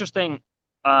pretty interesting.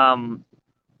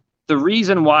 The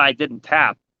reason why I didn't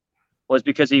tap was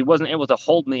because he wasn't able to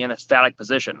hold me in a static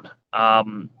position. I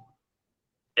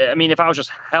mean, if I was just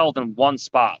held in one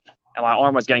spot and my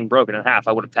arm was getting broken in half,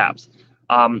 I would have tapped.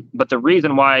 But the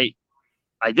reason why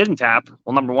I didn't tap,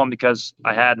 well, number one, because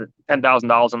I had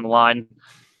 $10,000 on the line.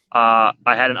 I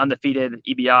had an undefeated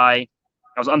EBI. I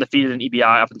was undefeated in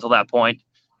EBI up until that point.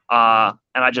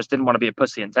 And I just didn't want to be a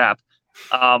pussy and tap.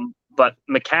 But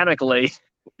mechanically,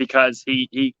 because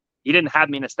he didn't have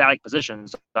me in a static position,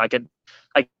 so I could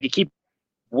keep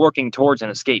working towards an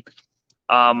escape.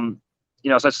 So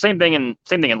it's the same thing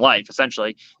in life,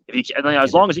 essentially.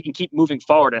 As long as you can keep moving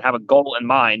forward and have a goal in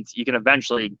mind, you can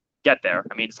eventually get there.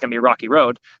 I mean, it's going to be a rocky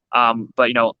road.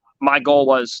 But my goal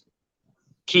was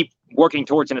keep working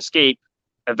towards an escape,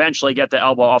 eventually get the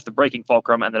elbow off the breaking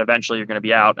fulcrum, and then eventually you're going to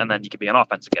be out, and then you can be on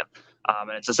offense again.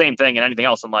 And it's the same thing in anything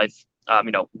else in life.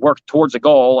 Work towards a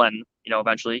goal, and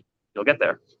eventually you'll get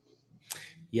there.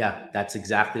 Yeah, that's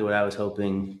exactly what I was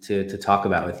hoping to talk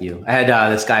about with you. I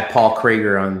had this guy Paul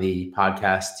Krager on the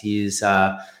podcast. He's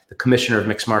the the commissioner of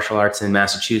mixed martial arts in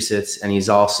Massachusetts, and he's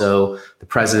also the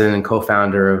president and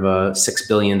co-founder of a $6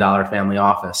 billion family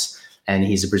office. And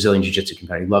he's a Brazilian jiu-jitsu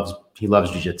competitor. He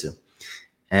loves jiu-jitsu.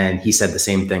 And he said the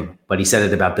same thing, but he said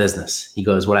it about business. He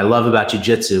goes, what I love about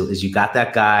jiu-jitsu is you got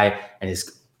that guy and he's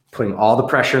putting all the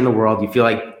pressure in the world. You feel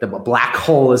like the black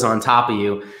hole is on top of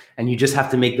you, and you just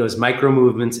have to make those micro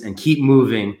movements and keep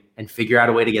moving and figure out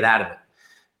a way to get out of it.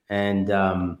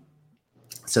 And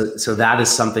so that is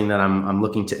something that I'm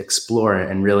looking to explore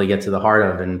and really get to the heart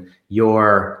of. And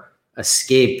your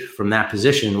escape from that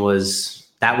position was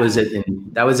it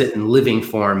in living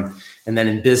form. And then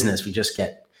in business,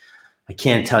 I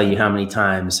can't tell you how many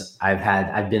times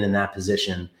I've been in that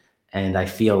position, and I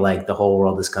feel like the whole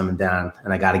world is coming down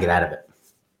and I got to get out of it.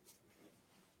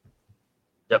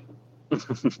 Yep.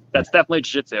 That's definitely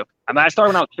jiu-jitsu. I mean, I started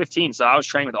when I was 15, so I was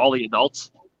training with all the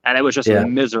adults, and it was just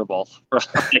miserable.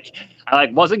 I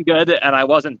wasn't good, and I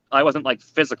wasn't like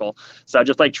physical. So I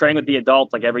just like trained with the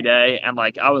adults like every day, and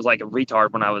like I was like a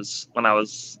retard when I was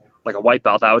like a white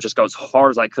belt. I would just go as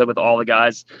hard as I could with all the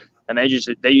guys, and they used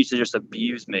to just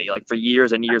abuse me like for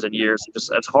years and years and years,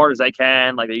 just as hard as they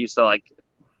can. Like they used to like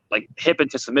hip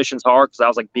into submissions hard because I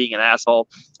was like being an asshole.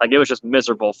 Like it was just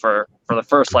miserable for the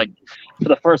first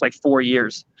 4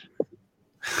 years.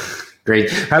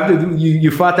 Great.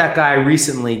 You fought that guy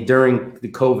recently during the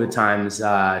COVID times.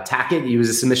 Tackett. He was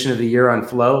a submission of the year on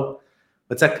Flow.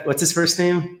 What's his first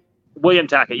name? William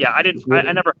Tackett. Yeah, I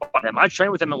never fought him. I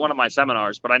trained with him at one of my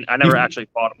seminars, but I never actually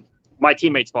fought him. My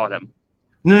teammates fought him.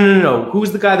 No.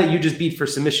 Who's the guy that you just beat for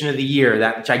submission of the year?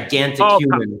 That gigantic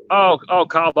human.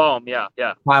 Kyle Boehm. Yeah.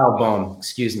 Kyle Boehm.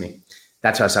 Excuse me.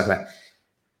 That's what I was talking about.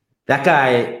 That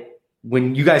guy,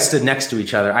 when you guys stood next to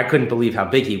each other, I couldn't believe how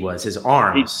big he was. His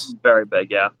arms. He's very big,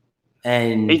 yeah.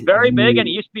 And he's very big, and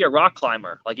he used to be a rock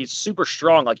climber. Like he's super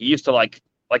strong. Like he used to like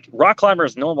rock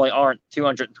climbers normally aren't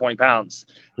 220 pounds.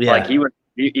 Yeah. Like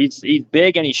he's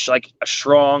big, and he's like a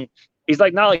strong. He's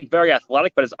like not like very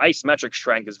athletic, but his isometric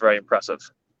strength is very impressive.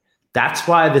 That's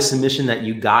why the submission that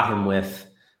you got him with,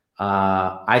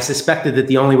 I suspected that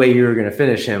the only way you were going to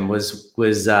finish him was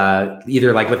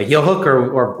either like with a heel hook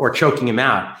or choking him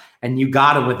out, and you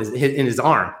got him with his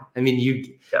arm. I mean,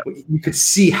 you could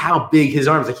see how big his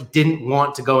arms. Like he didn't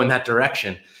want to go in that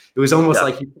direction. It was almost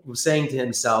like he was saying to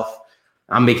himself,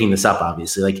 "I'm making this up,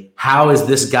 obviously. Like, how is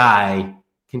this guy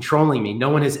controlling me? No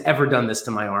one has ever done this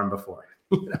to my arm before."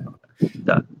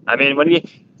 I mean,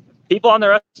 people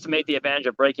underestimate the advantage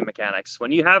of braking mechanics.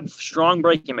 When you have strong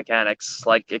braking mechanics,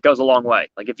 like it goes a long way.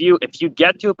 Like if you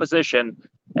get to a position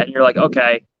and you're like,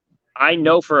 okay, I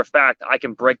know for a fact I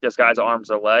can break this guy's arm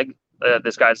or leg.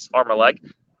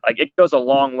 Like it goes a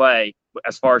long way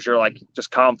as far as your like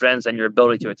just confidence and your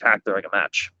ability to attack during a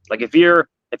match. Like if you're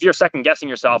second guessing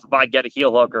yourself, if I get a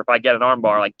heel hook or if I get an arm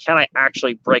bar, like can I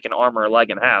actually break an arm or a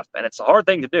leg in half? And it's a hard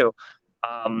thing to do.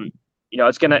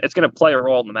 It's gonna play a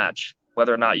role in the match,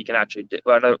 whether or not you can actually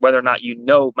whether or not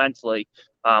mentally,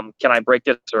 can I break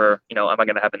this, or am I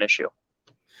gonna have an issue?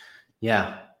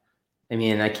 Yeah. I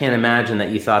mean, I can't imagine that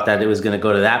you thought that it was going to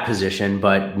go to that position,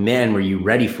 but man, were you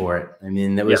ready for it? I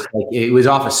mean, it was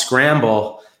off a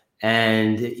scramble,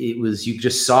 and you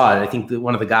just saw it. I think that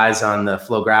one of the guys on the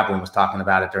Flow Grappling was talking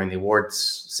about it during the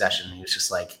awards session. He was just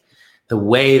like, the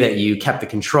way that you kept the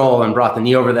control and brought the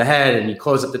knee over the head and you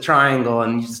closed up the triangle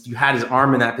and you had his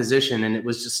arm in that position. And it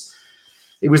was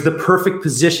the perfect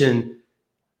position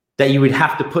that you would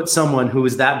have to put someone who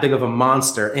was that big of a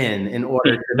monster in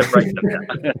order to break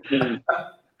them.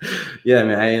 Yeah,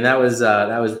 man. I mean, that was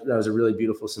a really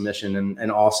beautiful submission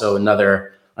and also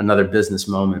another business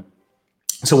moment.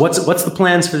 So what's the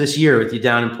plans for this year with you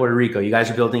down in Puerto Rico? You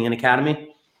guys are building an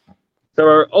academy? So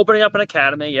we're opening up an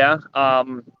academy. Yeah.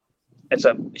 It's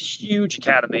a huge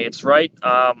academy. It's right.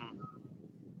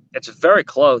 It's very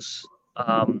close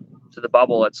to the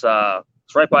bubble. It's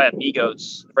right by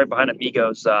Amigos, right behind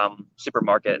Amigos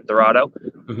supermarket in Dorado.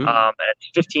 Mm-hmm. And it's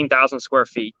 15,000 square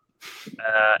feet,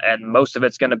 and most of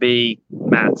it's going to be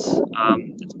mats.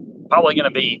 It's probably going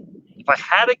to be, if I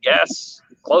had to guess,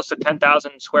 close to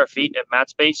 10,000 square feet of mat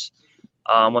space,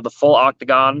 with a full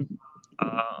octagon,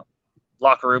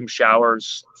 locker room,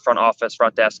 showers, front office,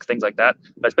 front desk, things like that.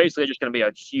 But it's basically just going to be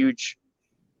a huge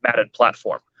matted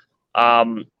platform.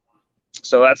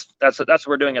 So that's what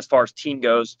we're doing as far as team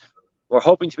goes. We're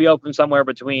hoping to be open somewhere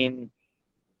between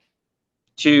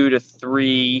 2 to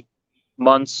 3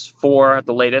 months, 4 at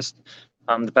the latest,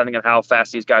 depending on how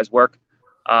fast these guys work.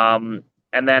 And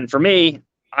then for me,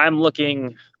 I have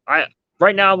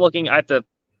to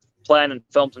plan and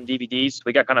film some DVDs.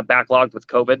 We got kind of backlogged with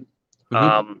COVID,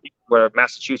 where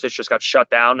Massachusetts just got shut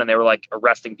down and they were like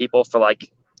arresting people for like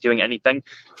doing anything.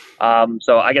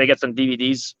 So I got to get some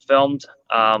DVDs filmed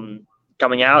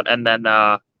coming out, and then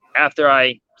after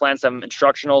I plan some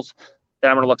instructionals, then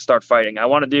I'm going to start fighting. I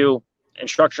want to do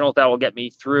instructionals that will get me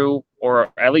through, or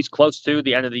at least close to,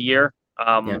 the end of the year,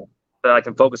 so that I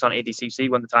can focus on ADCC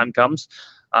when the time comes.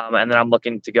 And then I'm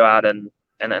looking to go out and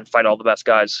fight all the best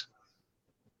guys.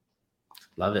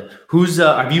 Love it. Who's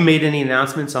have you made any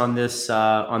announcements on this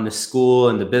on the school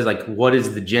and the biz? Like, what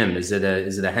is the gym? Is it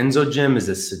a Henzo gym? Is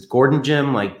this a Gordon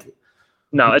gym? Like,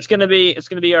 no, it's gonna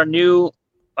be our new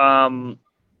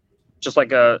just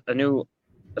like a new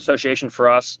association for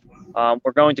us.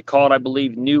 We're going to call it, I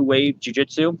believe, New Wave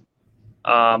Jiu-Jitsu.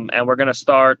 And we're going to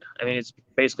start, I mean, it's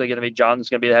basically going to be John's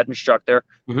going to be the head instructor.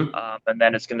 And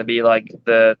then it's going to be like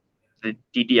the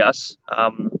DDS,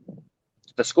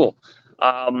 the school.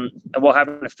 And we'll have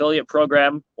an affiliate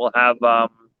program. We'll have, I'm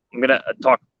going to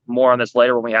talk more on this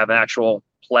later when we have an actual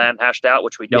plan hashed out,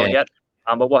 which we don't yet.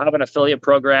 But we'll have an affiliate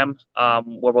program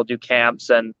where we'll do camps,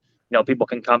 and, people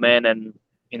can come in and,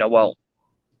 well,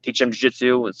 teach them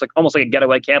jiu-jitsu. It's like almost like a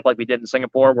getaway camp like we did in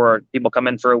Singapore, where people come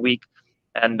in for a week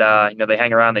and, they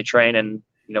hang around, they train, and,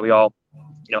 we all,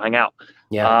 hang out.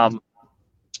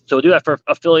 So we'll do that for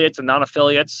affiliates and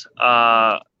non-affiliates.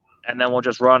 And then we'll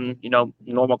just run,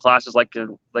 normal classes like a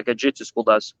jiu-jitsu school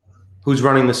does. Who's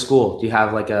running the school? Do you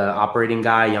have like a operating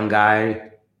guy, young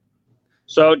guy?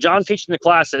 So John's teaching the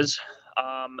classes.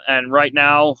 And right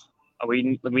now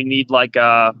we need like,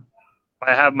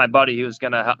 I have my buddy who's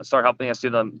going to start helping us do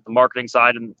the marketing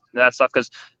side and that stuff. Cause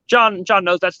John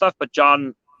knows that stuff, but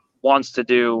John wants to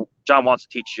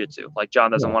teach jiu-jitsu. Like,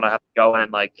 John doesn't want to have to go in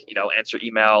and answer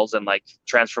emails and like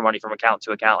transfer money from account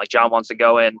to account. Like, John wants to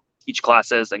go in, teach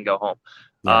classes, and go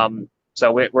home.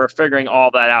 So we're figuring all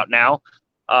that out now.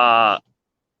 But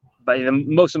the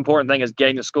most important thing is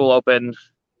getting the school open,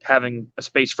 having a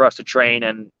space for us to train,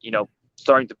 and,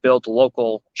 starting to build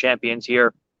local champions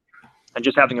here, and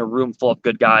just having a room full of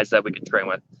good guys that we can train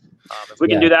with. If we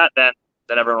can do that, then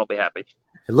everyone will be happy.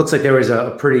 It looks like there was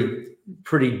a pretty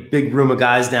big room of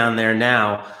guys down there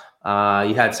now.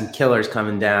 You had some killers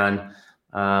coming down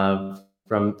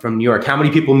from New York. How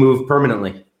many people moved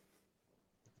permanently?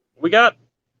 We got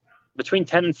between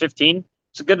 10 and 15.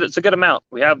 It's a good amount.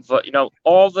 We have most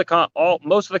of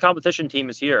the competition team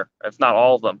is here, if not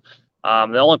all of them.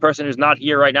 The only person who's not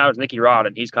here right now is Nicky Rod,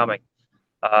 and he's coming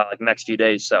the next few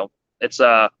days. So it's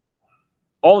all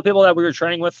the people that we were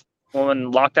training with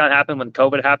when lockdown happened, when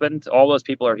COVID happened, all those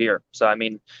people are here. So I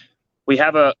mean, we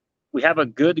have a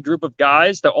good group of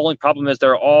guys. The only problem is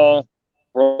they're all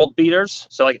world beaters.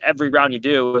 So like every round you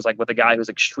do is like with a guy who's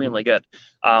extremely good.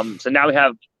 So now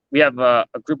we have a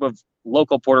group of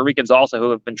local Puerto Ricans also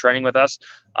who have been training with us.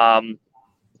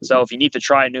 So if you need to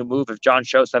try a new move, if John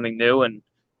shows something new, and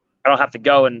I don't have to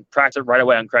go and practice it right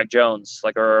away on Craig Jones,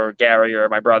 or Gary or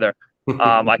my brother.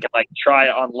 I can try it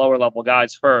on lower level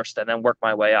guys first and then work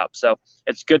my way up. So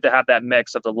it's good to have that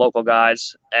mix of the local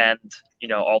guys and,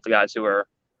 all the guys who are,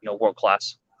 world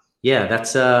class. Yeah,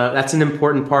 that's an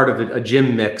important part of a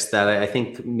gym mix that I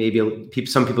think maybe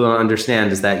some people don't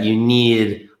understand, is that you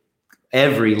need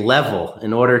every level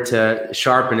in order to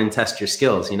sharpen and test your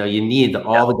skills. You need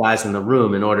all the guys in the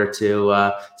room in order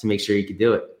to make sure you can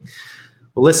do it.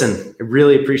 Well, listen, I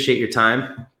really appreciate your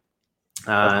time.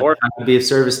 To be of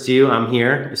service to you, I'm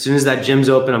here. As soon as that gym's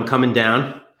open, I'm coming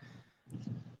down.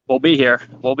 We'll be here.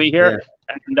 Yeah.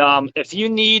 And if you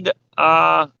need,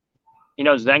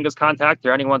 Zenga's contact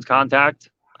or anyone's contact,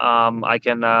 I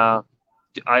can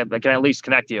at least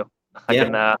connect you.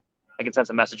 I can send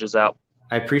some messages out.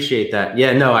 I appreciate that.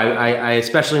 Yeah, no, I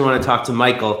especially want to talk to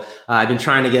Michael. I've been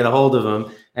trying to get a hold of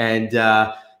him, and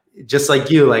just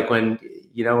like you, like when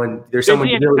there's someone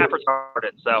really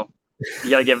retarded, so.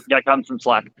 You gotta come some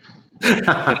slack.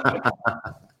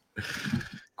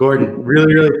 Gordon,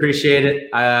 really, really appreciate it.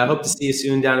 I hope to see you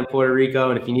soon down in Puerto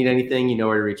Rico. And if you need anything, you know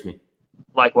where to reach me.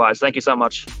 Likewise. Thank you so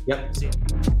much. Yep. See you.